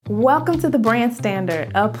Welcome to the Brand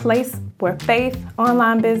Standard, a place where faith,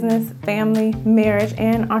 online business, family, marriage,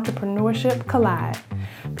 and entrepreneurship collide.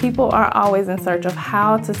 People are always in search of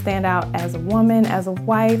how to stand out as a woman, as a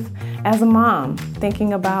wife, as a mom,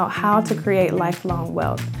 thinking about how to create lifelong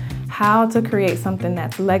wealth, how to create something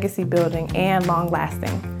that's legacy building and long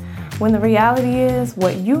lasting. When the reality is,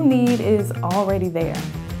 what you need is already there.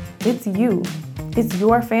 It's you. It's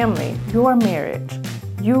your family, your marriage.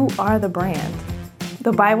 You are the brand.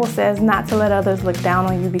 The Bible says not to let others look down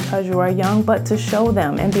on you because you are young, but to show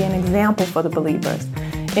them and be an example for the believers.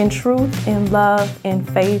 In truth, in love, in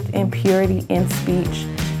faith, in purity, in speech,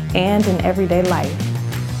 and in everyday life.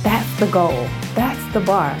 That's the goal. That's the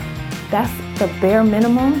bar. That's the bare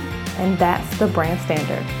minimum, and that's the brand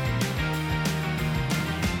standard.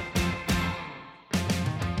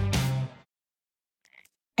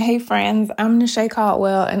 Hey friends, I'm Nisha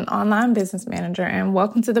Caldwell, an online business manager, and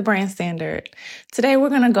welcome to the Brand Standard. Today we're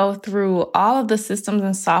going to go through all of the systems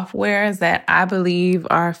and softwares that I believe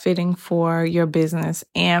are fitting for your business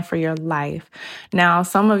and for your life. Now,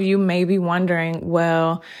 some of you may be wondering,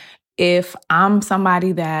 well, if I'm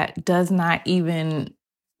somebody that does not even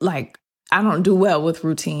I don't do well with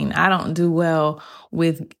routine. I don't do well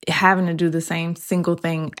with having to do the same single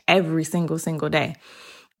thing every single day.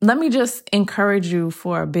 Let me just encourage you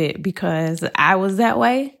for a bit because I was that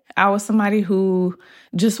way. I was somebody who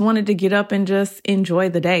just wanted to get up and just enjoy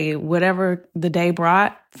the day. Whatever the day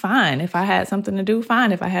brought, fine. If I had something to do,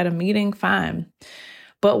 fine. If I had a meeting, fine.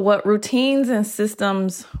 But what routines and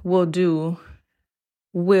systems will do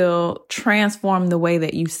will transform the way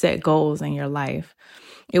that you set goals in your life.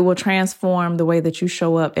 It will transform the way that you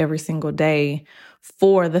show up every single day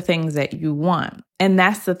for the things that you want. And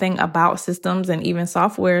that's the thing about systems and even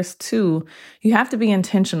softwares too. You have to be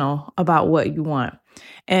intentional about what you want.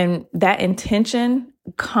 And that intention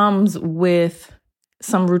comes with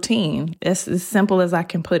some routine. It's as simple as I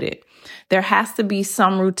can put it. There has to be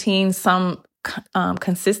some routine, some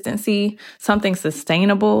consistency, something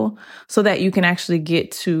sustainable so that you can actually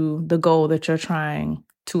get to the goal that you're trying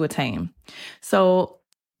to attain. So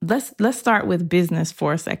let's start with business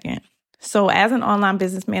for a second. So as an online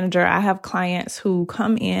business manager, I have clients who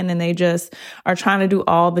come in and they just are trying to do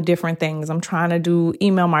all the different things. I'm trying to do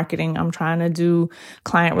email marketing. I'm trying to do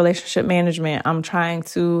client relationship management. I'm trying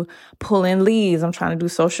to pull in leads. I'm trying to do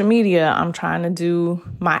social media. I'm trying to do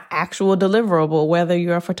my actual deliverable, whether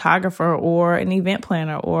you're a photographer or an event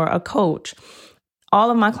planner or a coach.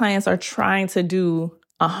 All of my clients are trying to do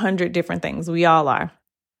 100 different things. We all are.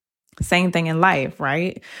 Same thing in life,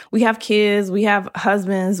 right? We have kids, we have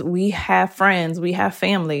husbands, we have friends, we have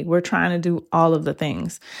family. We're trying to do all of the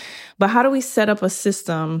things. But how do we set up a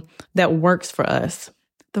system that works for us?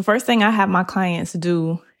 The first thing I have my clients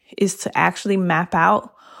do is to actually map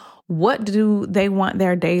out what do they want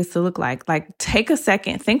their days to look like. Like, take a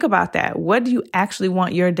second, think about that. What do you actually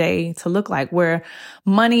want your day to look like? Where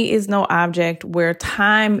money is no object, where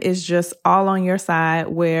time is just all on your side,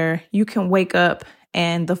 where you can wake up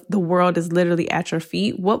and the world is literally at your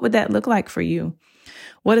feet. What would that look like for you?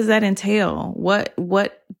 What does that entail?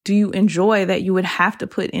 What do you enjoy that you would have to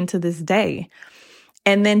put into this day?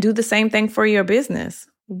 And then do the same thing for your business.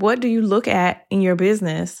 What do you look at in your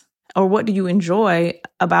business, or what do you enjoy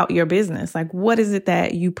about your business? Like, what is it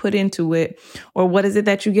that you put into it, or what is it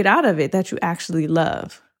that you get out of it that you actually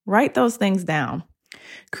love? Write those things down.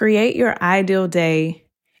 Create your ideal day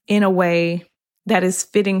in a way that is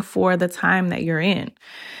fitting for the time that you're in.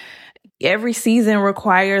 Every season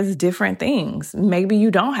requires different things. Maybe you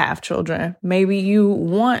don't have children. Maybe you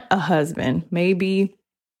want a husband. Maybe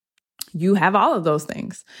you have all of those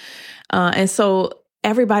things. And so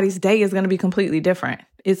everybody's day is going to be completely different.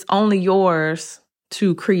 It's only yours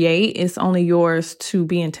to create. It's only yours to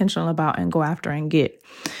be intentional about and go after and get.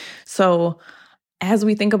 So as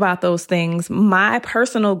we think about those things, my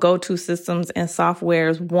personal go-to systems and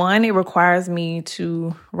softwares, one, it requires me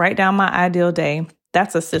to write down my ideal day.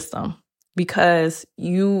 That's a system because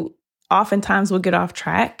you oftentimes will get off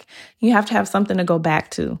track. You have to have something to go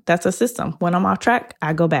back to. That's a system. When I'm off track,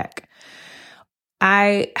 I go back.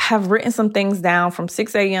 I have written some things down from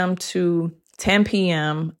 6 a.m. to 10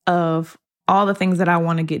 p.m. of all the things that I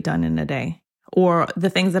want to get done in a day, or the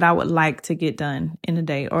things that I would like to get done in a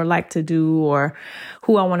day, or like to do, or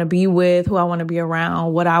who I want to be with, who I want to be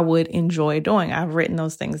around, what I would enjoy doing. I've written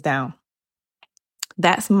those things down.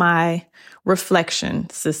 That's my reflection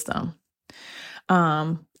system.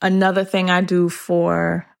 Another thing I do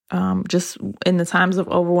for just in the times of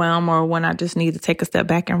overwhelm, or when I just need to take a step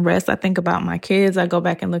back and rest, I think about my kids. I go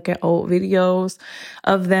back and look at old videos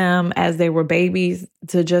of them as they were babies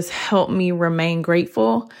to just help me remain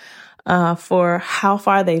grateful. for how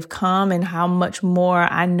far they've come and how much more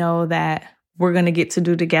I know that we're going to get to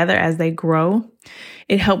do together as they grow.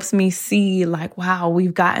 It helps me see like, wow,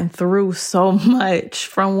 we've gotten through so much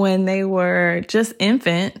from when they were just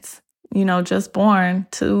infants, just born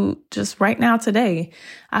to just right now today.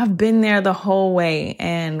 I've been there the whole way,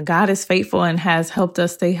 and God is faithful and has helped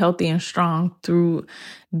us stay healthy and strong through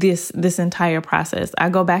this entire process. I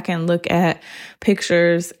go back and look at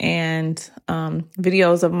pictures and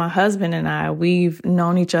videos of my husband and I. We've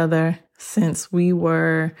known each other since we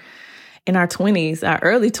were in our 20s, our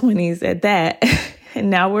early 20s at that.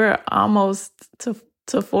 And now we're almost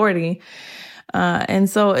to 40. And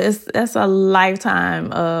so that's a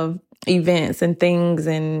lifetime of events and things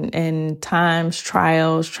and times,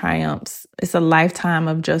 trials, triumphs. It's a lifetime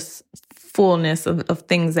of just fullness of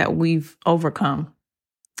things that we've overcome.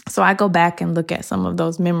 So I go back and look at some of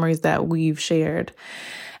those memories that we've shared.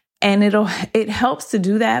 And it helps to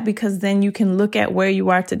do that, because then you can look at where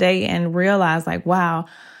you are today and realize like, wow,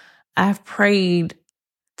 I've prayed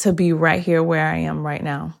to be right here where I am right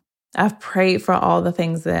now. I've prayed for all the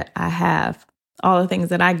things that I have, all the things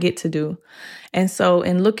that I get to do. And so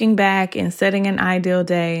in looking back and setting an ideal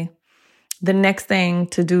day, the next thing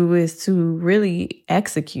to do is to really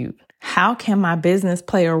execute. How can my business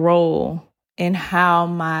play a role in how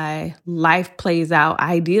my life plays out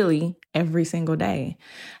ideally every single day?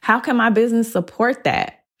 How can my business support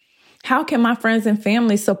that? How can my friends and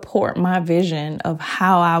family support my vision of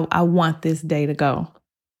how I want this day to go?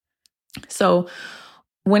 So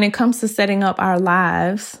when it comes to setting up our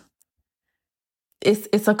lives,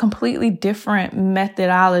 it's a completely different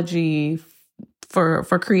methodology for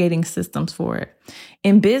creating systems for it.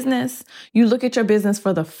 In business, you look at your business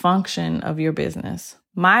for the function of your business.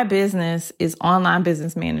 My business is online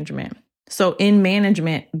business management. So in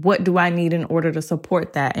management, what do I need in order to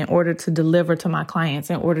support that, in order to deliver to my clients,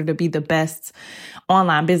 in order to be the best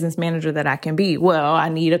online business manager that I can be? Well, I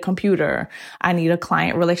need a computer. I need a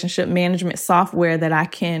client relationship management software that I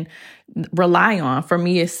can rely on. For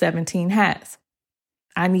me, it's 17 Hats.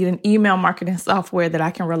 I need an email marketing software that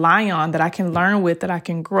I can rely on, that I can learn with, that I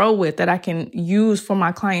can grow with, that I can use for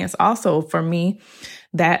my clients. Also, for me,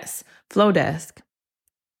 that's Flowdesk.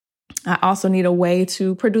 I also need a way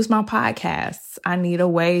to produce my podcasts. I need a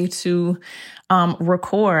way to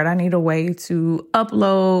record. I need a way to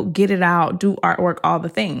upload, get it out, do artwork, all the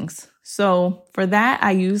things. So for that, I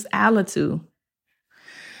use Alitu.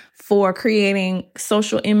 For creating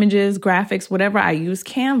social images, graphics, whatever, I use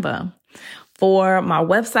Canva. For my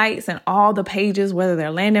websites and all the pages, whether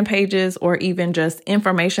they're landing pages or even just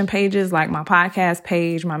information pages like my podcast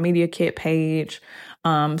page, my media kit page,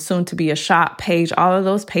 soon to be a shop page, all of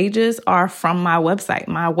those pages are from my website.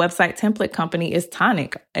 My website template company is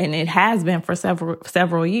Tonic, and it has been for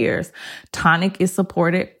several years. Tonic is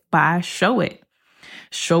supported by Showit.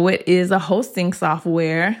 Showit is a hosting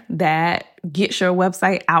software that gets your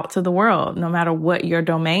website out to the world. No matter what your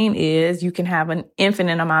domain is, you can have an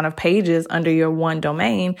infinite amount of pages under your one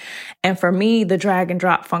domain. And for me, the drag and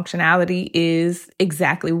drop functionality is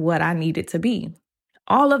exactly what I need it to be.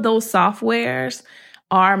 All of those softwares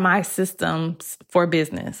are my systems for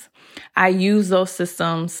business. I use those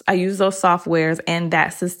systems, I use those softwares and that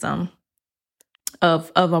system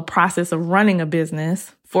of a process of running a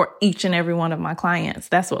business for each and every one of my clients.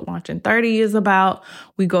 That's what Launch in 30 is about.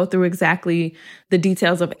 We go through exactly the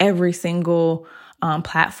details of every single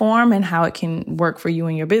platform and how it can work for you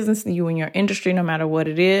and your business, you and your industry, no matter what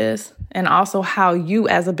it is. And also how you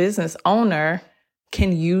as a business owner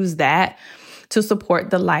can use that to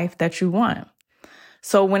support the life that you want.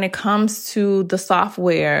 So when it comes to the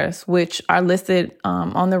softwares, which are listed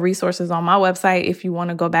on the resources on my website, if you want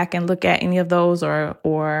to go back and look at any of those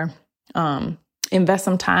or invest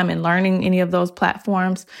some time in learning any of those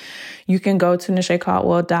platforms, you can go to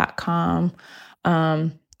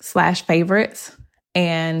NashaeCaldwell.com/favorites.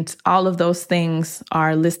 And all of those things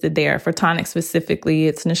are listed there. For Tonic specifically,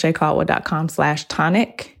 it's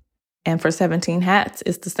NashaeCaldwell.com/tonic. And for 17 Hats,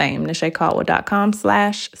 it's the same,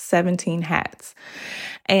 NashaeCaldwell.com/17 Hats.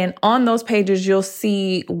 And on those pages, you'll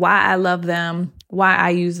see why I love them, why I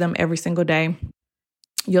use them every single day.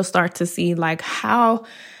 You'll start to see like how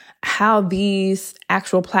these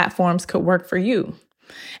actual platforms could work for you.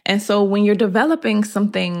 And so when you're developing some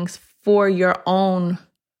things for your own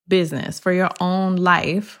business, for your own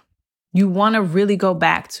life, you want to really go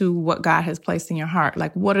back to what God has placed in your heart.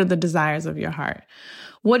 Like, what are the desires of your heart?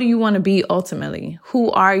 What do you want to be ultimately?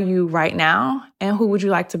 Who are you right now? And who would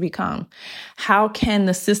you like to become? How can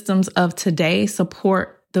the systems of today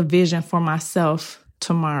support the vision for myself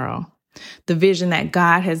tomorrow? The vision that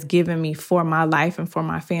God has given me for my life and for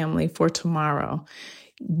my family for tomorrow.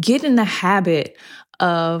 get in the habit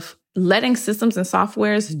of letting systems and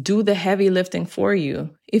softwares do the heavy lifting for you.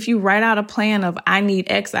 If you write out a plan of I need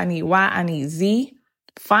X, I need Y, I need Z,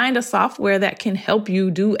 find a software that can help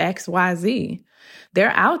you do X, Y, Z.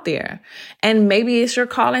 They're out there. And maybe it's your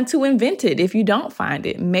calling to invent it. If you don't find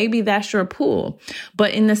it, maybe that's your pool.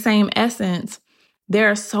 But in the same essence, there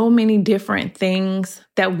are so many different things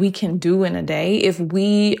that we can do in a day. If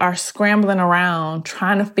we are scrambling around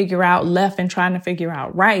trying to figure out left and trying to figure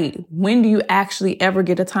out right, when do you actually ever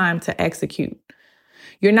get a time to execute?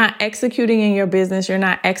 You're not executing in your business. You're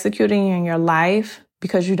not executing in your life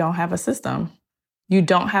because you don't have a system. You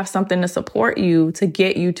don't have something to support you to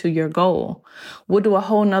get you to your goal. We'll do a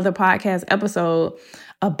whole nother podcast episode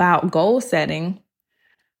about goal setting.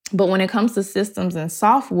 But when it comes to systems and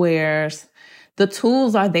softwares, the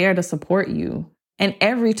tools are there to support you. And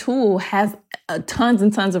every tool has tons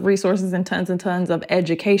and tons of resources and tons of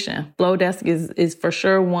education. Flowdesk is for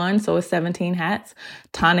sure one, so it's 17 hats.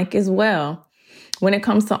 Tonic as well. When it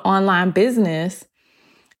comes to online business,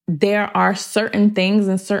 there are certain things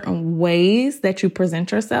and certain ways that you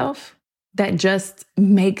present yourself that just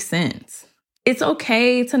make sense. It's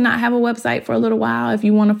okay to not have a website for a little while. If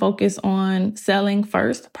you want to focus on selling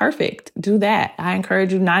first, perfect. Do that. I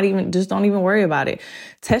encourage you just don't even worry about it.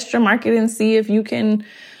 Test your market and see if you can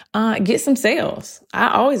get some sales. I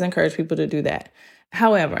always encourage people to do that.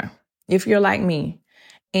 However, if you're like me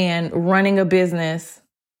and running a business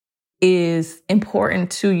is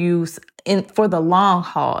important to you for the long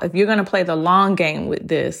haul, if you're going to play the long game with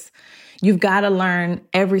this, you've got to learn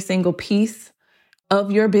every single piece of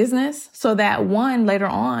your business so that one, later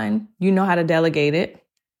on, you know how to delegate it.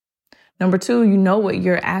 Number two, you know what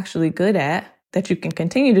you're actually good at that you can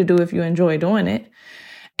continue to do if you enjoy doing it.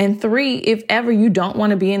 And three, if ever you don't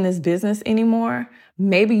want to be in this business anymore,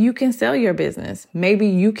 maybe you can sell your business. Maybe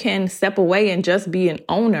you can step away and just be an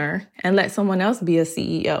owner and let someone else be a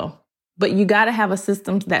CEO. But you got to have a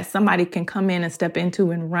system that somebody can come in and step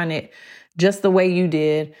into and run it just the way you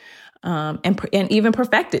did, and even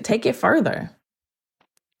perfect it, take it further.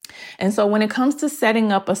 And so when it comes to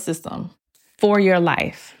setting up a system for your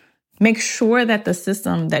life, make sure that the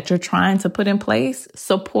system that you're trying to put in place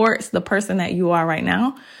supports the person that you are right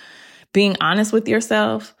now, being honest with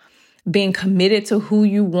yourself, being committed to who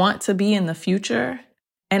you want to be in the future,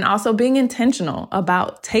 and also being intentional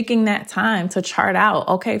about taking that time to chart out,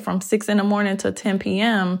 okay, from 6 a.m. to 10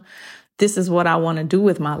 p.m., this is what I want to do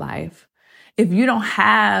with my life. If you don't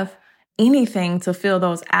have anything to fill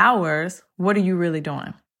those hours, what are you really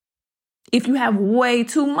doing? If you have way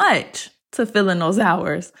too much to fill in those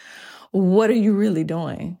hours, what are you really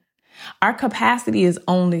doing? Our capacity is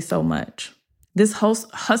only so much. This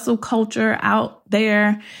hustle culture out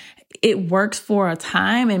there, it works for a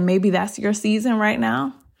time, and maybe that's your season right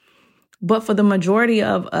now. But for the majority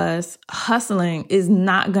of us, hustling is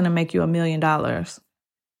not going to make you $1 million.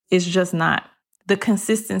 It's just not. The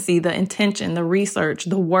consistency, the intention, the research,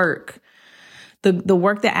 the work, the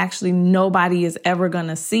work that actually nobody is ever going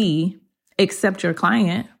to see except your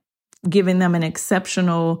client, giving them an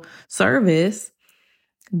exceptional service,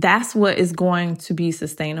 that's what is going to be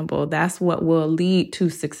sustainable. That's what will lead to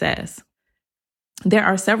success. There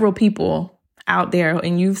are several people out there,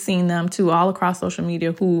 and you've seen them too all across social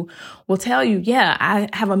media, who will tell you, yeah, I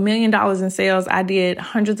have $1 million in sales. I did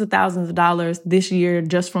hundreds of thousands of dollars this year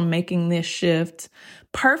just from making this shift.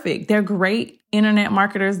 Perfect. They're great internet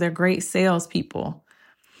marketers. They're great salespeople.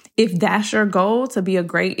 If that's your goal, to be a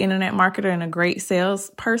great internet marketer and a great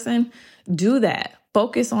salesperson, do that.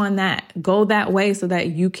 Focus on that. Go that way so that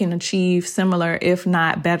you can achieve similar, if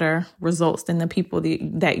not better, results than the people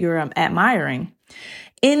that you're admiring.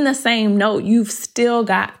 In the same note, you've still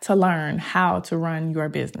got to learn how to run your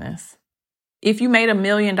business. If you made $1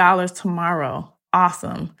 million tomorrow,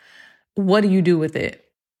 awesome. What do you do with it?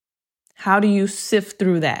 How do you sift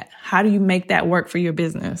through that? How do you make that work for your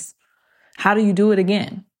business? How do you do it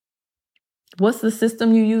again? What's the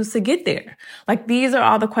system you use to get there? Like, these are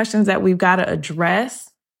all the questions that we've got to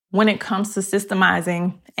address when it comes to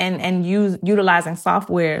systemizing and utilizing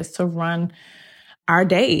softwares to run our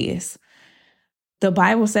days. The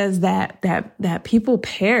Bible says that people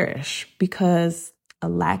perish because a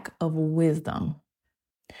lack of wisdom.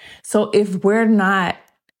 So if we're not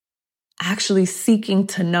actually seeking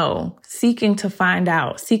to know, seeking to find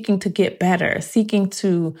out, seeking to get better, seeking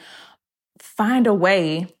to find a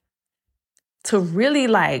way to really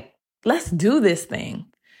let's do this thing.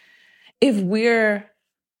 If we're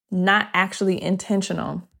not actually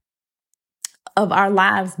intentional of our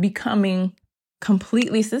lives becoming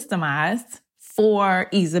completely systemized for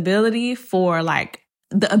easeability, for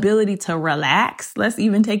the ability to relax. Let's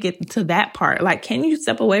even take it to that part. Like, can you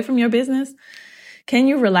step away from your business? Can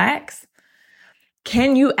you relax?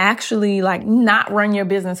 Can you actually like not run your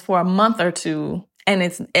business for a month or two and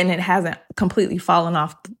it hasn't completely fallen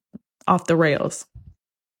off the rails?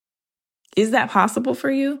 Is that possible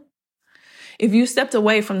for you? If you stepped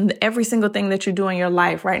away from every single thing that you do in your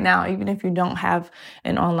life right now, even if you don't have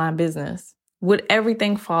an online business, would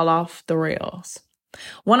everything fall off the rails?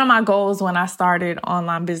 One of my goals when I started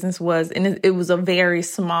online business was, and it was a very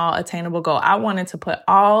small attainable goal. I wanted to put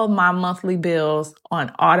all my monthly bills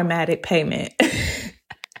on automatic payment.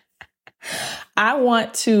 I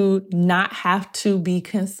want to not have to be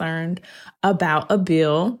concerned about a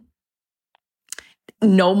bill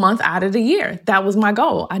no month out of the year. That was my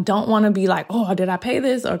goal. I don't want to be like, oh, did I pay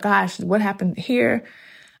this? Or gosh, what happened here?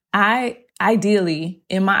 Ideally,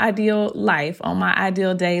 in my ideal life, on my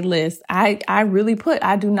ideal day list, I really put,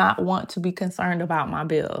 I do not want to be concerned about my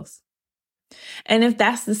bills. And if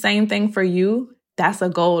that's the same thing for you, that's a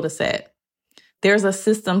goal to set. There's a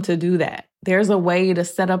system to do that. There's a way to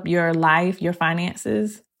set up your life, your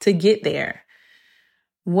finances to get there.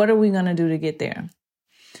 What are we going to do to get there?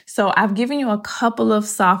 So I've given you a couple of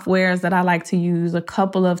softwares that I like to use, a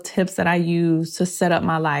couple of tips that I use to set up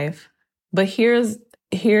my life. But here's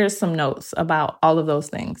some notes about all of those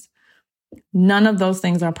things. None of those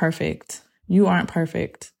things are perfect. You aren't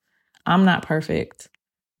perfect. I'm not perfect.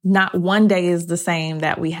 Not one day is the same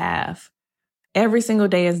that we have. Every single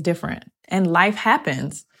day is different, and life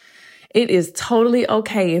happens. It is totally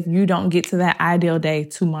okay if you don't get to that ideal day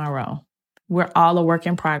tomorrow. We're all a work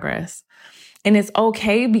in progress. And it's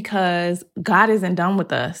okay because God isn't done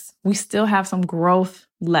with us. We still have some growth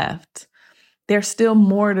left. There's still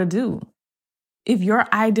more to do. If your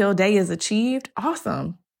ideal day is achieved,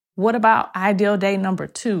 awesome. What about ideal day number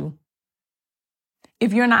 2?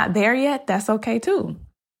 If you're not there yet, that's okay too.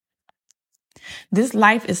 This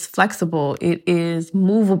life is flexible. It is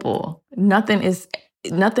movable. Nothing is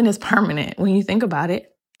permanent when you think about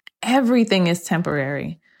it. Everything is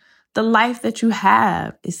temporary. The life that you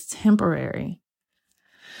have is temporary.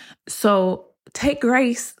 So take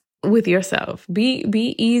grace with yourself. Be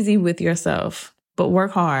easy with yourself, but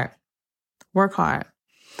work hard. Work hard.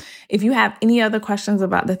 If you have any other questions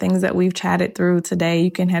about the things that we've chatted through today,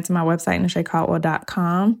 you can head to my website,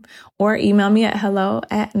 NashaeCaldwell.com, or email me at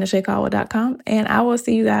hello@NashaeCaldwell.com, and I will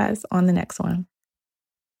see you guys on the next one.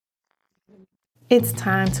 It's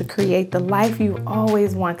time to create the life you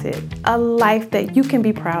always wanted, a life that you can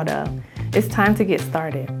be proud of. It's time to get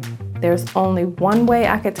started. There's only one way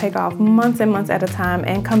I could take off months and months at a time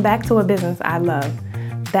and come back to a business I love.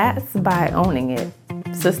 That's by owning it.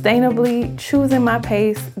 Sustainably choosing my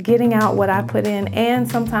pace, getting out what I put in,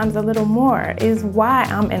 and sometimes a little more is why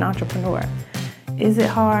I'm an entrepreneur. Is it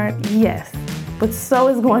hard? Yes. But so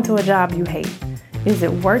is going to a job you hate. Is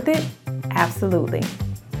it worth it? Absolutely.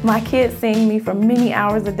 My kids seeing me for many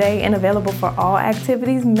hours a day and available for all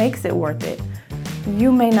activities makes it worth it.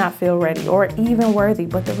 You may not feel ready or even worthy,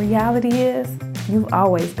 but the reality is you've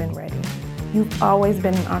always been ready. You've always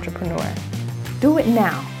been an entrepreneur. Do it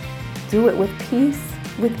now. Do it with peace,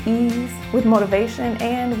 with ease, with motivation,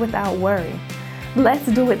 and without worry. Let's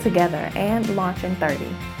do it together and launch in 30.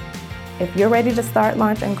 If you're ready to start,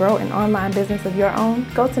 launch, and grow an online business of your own,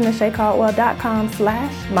 go to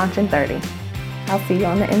NashaeCaldwell.com/launch in 30. I'll see you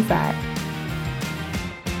on the inside.